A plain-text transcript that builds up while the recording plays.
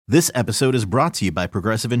This episode is brought to you by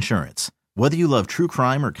Progressive Insurance. Whether you love true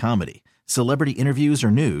crime or comedy, celebrity interviews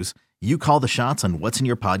or news, you call the shots on what's in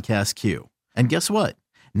your podcast queue. And guess what?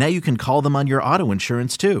 Now you can call them on your auto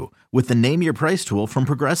insurance too with the Name Your Price tool from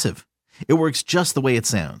Progressive. It works just the way it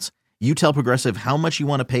sounds. You tell Progressive how much you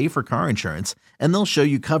want to pay for car insurance, and they'll show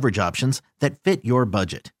you coverage options that fit your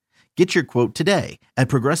budget. Get your quote today at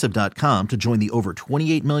Progressive.com to join the over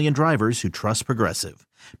 28 million drivers who trust Progressive.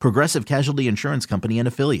 Progressive Casualty Insurance Company and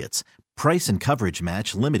Affiliates. Price and coverage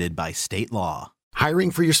match limited by state law. Hiring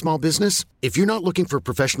for your small business? If you're not looking for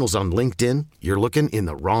professionals on LinkedIn, you're looking in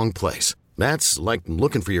the wrong place. That's like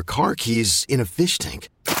looking for your car keys in a fish tank.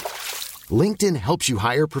 LinkedIn helps you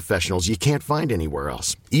hire professionals you can't find anywhere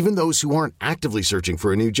else, even those who aren't actively searching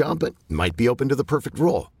for a new job but might be open to the perfect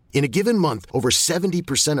role. In a given month, over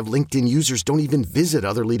 70% of LinkedIn users don't even visit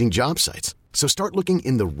other leading job sites. So start looking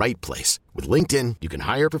in the right place. With LinkedIn, you can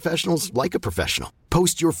hire professionals like a professional.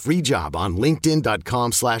 Post your free job on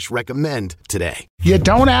linkedin.com/recommend today. You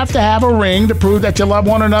don't have to have a ring to prove that you love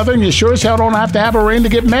one another, and you sure as hell don't have to have a ring to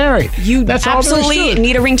get married. That's absolutely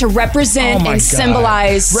need a ring to represent and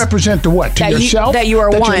symbolize. Represent to what? To yourself? That you are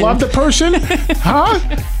one. That you love the person? Huh?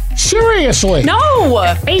 Seriously? No!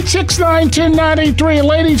 869-1093.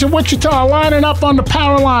 Ladies in Wichita lining up on the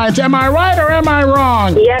power lines. Am I right or am I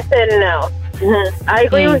wrong? Yes and no. I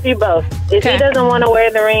agree with you both. If he doesn't want to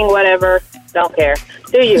wear the ring, whatever, don't care.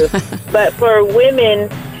 Do you? But for women,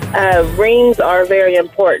 rings are very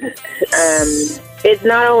important. It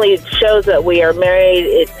not only shows that we are married,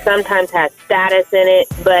 it sometimes has status in it,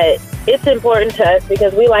 but it's important to us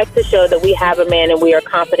because we like to show that we have a man and we are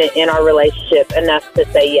confident in our relationship enough to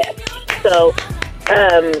say yes. So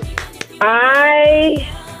I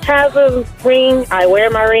have a ring. I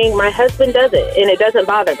wear my ring. My husband does it, and it doesn't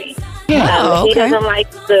bother me. Yeah. He doesn't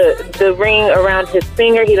like the ring around his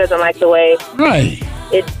finger. He doesn't like the way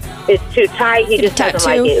it's too tight. He just doesn't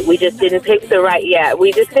like it. We just didn't pick the right. Yeah,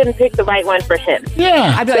 we just didn't pick the right one for him.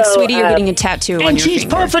 Yeah. I'd be like, sweetie, you're getting a tattoo on your finger. And she's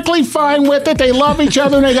perfectly fine with it. They love each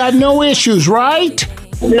other and they got no issues, right?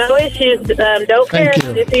 No issues. Don't care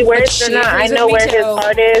if he wears it or not. I know where his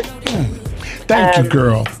heart is. Thank you,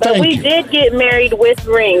 girl. But we did get married with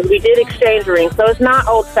rings. We did exchange rings. So it's not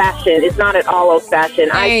old-fashioned. It's not at all old-fashioned.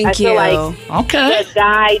 I feel like the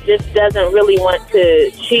guy just doesn't really want to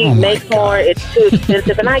cheat, make more. It's too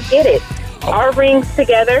expensive. And I get it. Our rings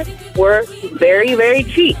together were very, very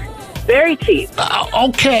cheap. Very cheap.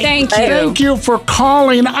 Okay. Thank you. Thank you for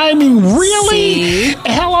calling. I mean, really? See?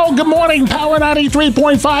 Hello, good morning, Power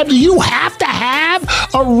 93.5. Do you have to have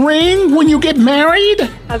a ring when you get married?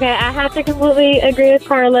 Okay, I have to completely agree with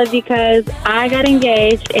Carla because I got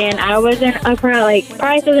engaged and I wasn't a price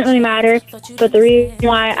doesn't really matter, but the reason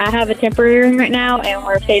why I have a temporary ring right now and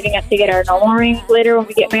we're saving up to get our normal ring later when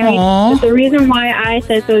we get married, but the reason why I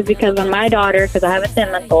said so is because when my daughter, because I have a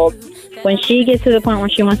 10-month-old, when she gets to the point where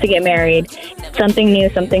she wants to get married, something new,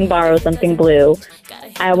 something borrowed, something blue,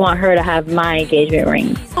 I want her to have my engagement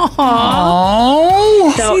ring.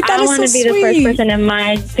 Oh, so I want to be the first person in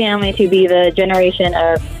my family to be the generation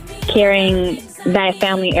of carrying that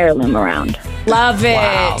family heirloom around. Love it.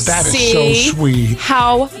 Wow, that is so sweet.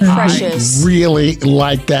 How precious. I really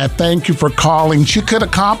like that. Thank you for calling. She could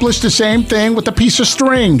accomplish the same thing with a piece of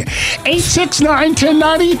string.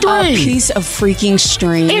 869-1093. A piece of freaking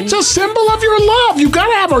string. It's a symbol of your love. You got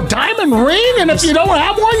to have a diamond ring, and if you don't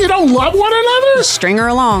have one, you don't love one another? String her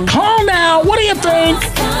along. Call now. What do you think?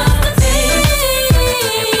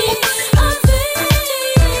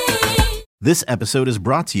 This episode is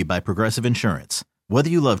brought to you by Progressive Insurance. Whether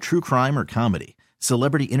you love true crime or comedy,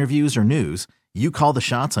 celebrity interviews or news, you call the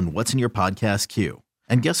shots on what's in your podcast queue.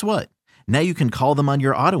 And guess what? Now you can call them on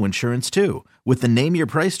your auto insurance too with the Name Your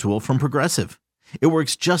Price tool from Progressive. It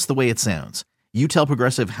works just the way it sounds. You tell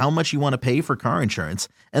Progressive how much you want to pay for car insurance,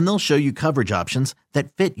 and they'll show you coverage options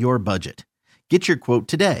that fit your budget. Get your quote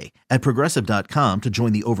today at Progressive.com to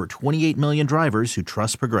join the over 28 million drivers who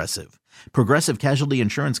trust Progressive. Progressive Casualty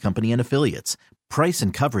Insurance Company and Affiliates. Price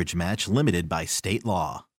and coverage match limited by state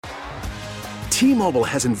law. T-Mobile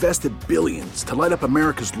has invested billions to light up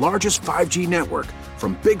America's largest 5G network,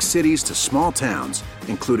 from big cities to small towns,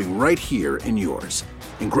 including right here in yours.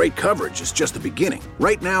 And great coverage is just the beginning.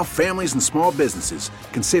 Right now, families and small businesses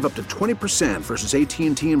can save up to 20% versus AT&T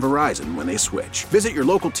and Verizon when they switch. Visit your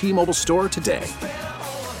local T-Mobile store today.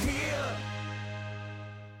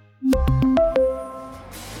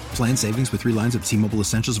 Plan savings with 3 lines of T-Mobile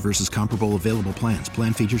Essentials versus comparable available plans.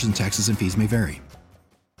 Plan features and taxes and fees may vary.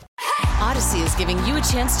 Odyssey is giving you a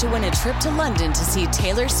chance to win a trip to London to see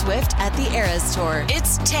Taylor Swift at the Eras Tour.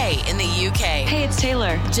 It's Tay in the UK. Hey, it's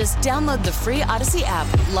Taylor. Just download the free Odyssey app,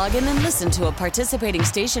 log in and listen to a participating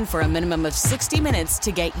station for a minimum of 60 minutes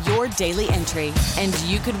to get your daily entry. And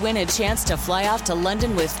you could win a chance to fly off to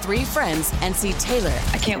London with 3 friends and see Taylor.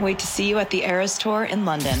 I can't wait to see you at the Eras Tour in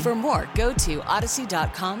London. For more, go to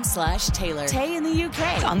odyssey.com/Taylor. Tay in the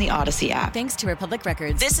UK. On the Odyssey app. Thanks to Republic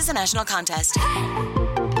Records. This is a national contest.